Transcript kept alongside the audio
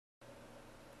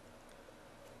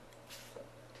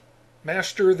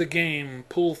Master the Game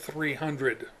Pool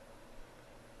 300.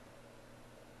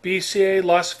 BCA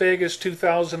Las Vegas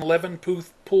 2011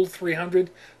 Pool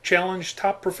 300 challenged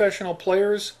top professional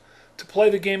players to play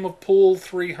the game of Pool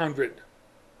 300.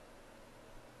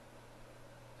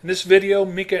 In this video,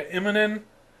 Mika Immonen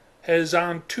has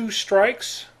on 2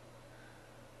 strikes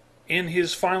in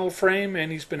his final frame,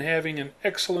 and he's been having an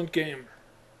excellent game.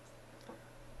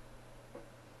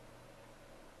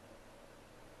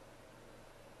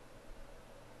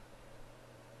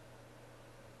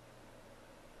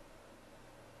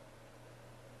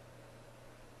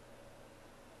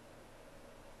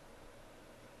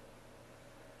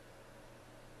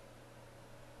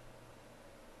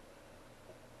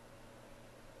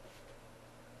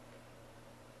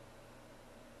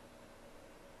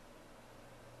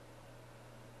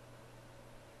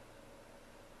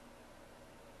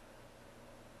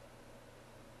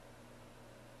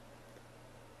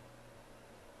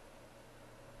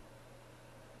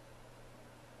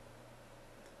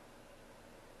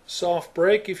 Soft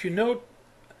break. If you note,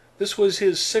 this was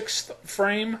his 6th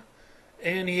frame,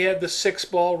 and he had the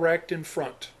 6th ball racked in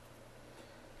front.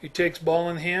 He takes ball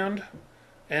in hand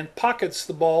and pockets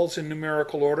the balls in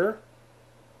numerical order.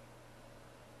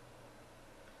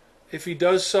 If he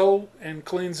does so and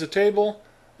cleans the table,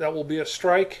 that will be a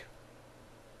strike.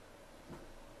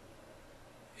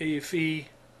 If he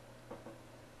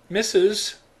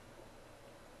misses,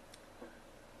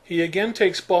 he again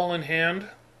takes ball in hand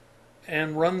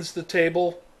and runs the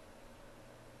table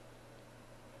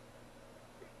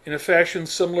in a fashion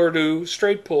similar to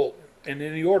straight pull in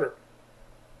any order.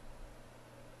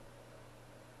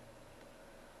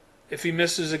 If he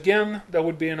misses again, that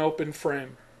would be an open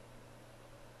frame.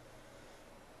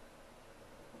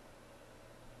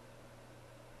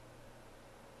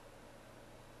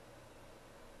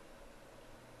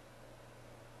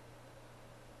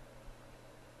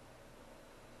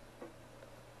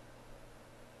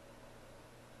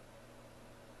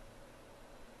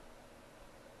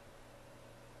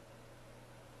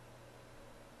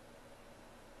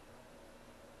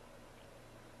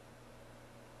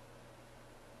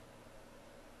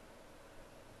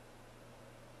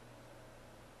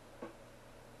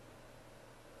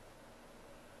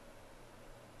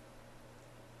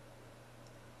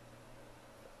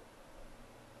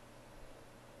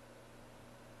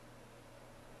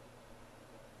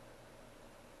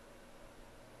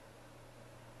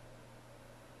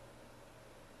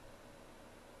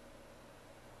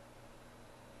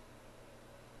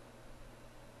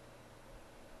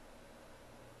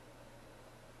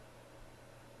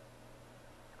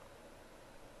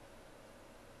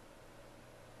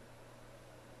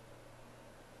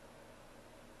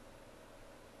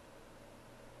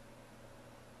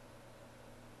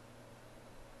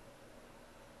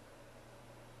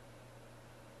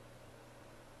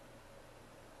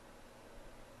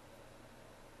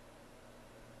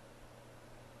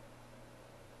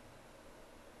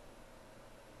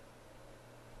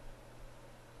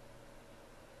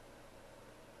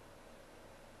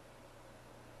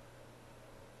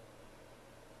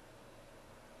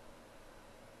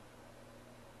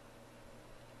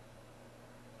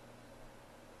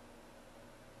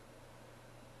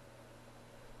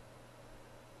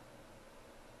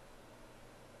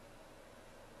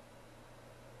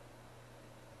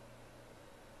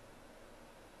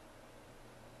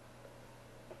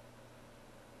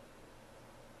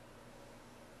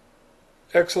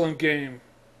 Excellent game.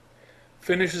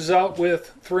 Finishes out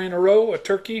with 3 in a row, a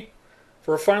turkey,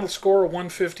 for a final score of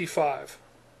 155.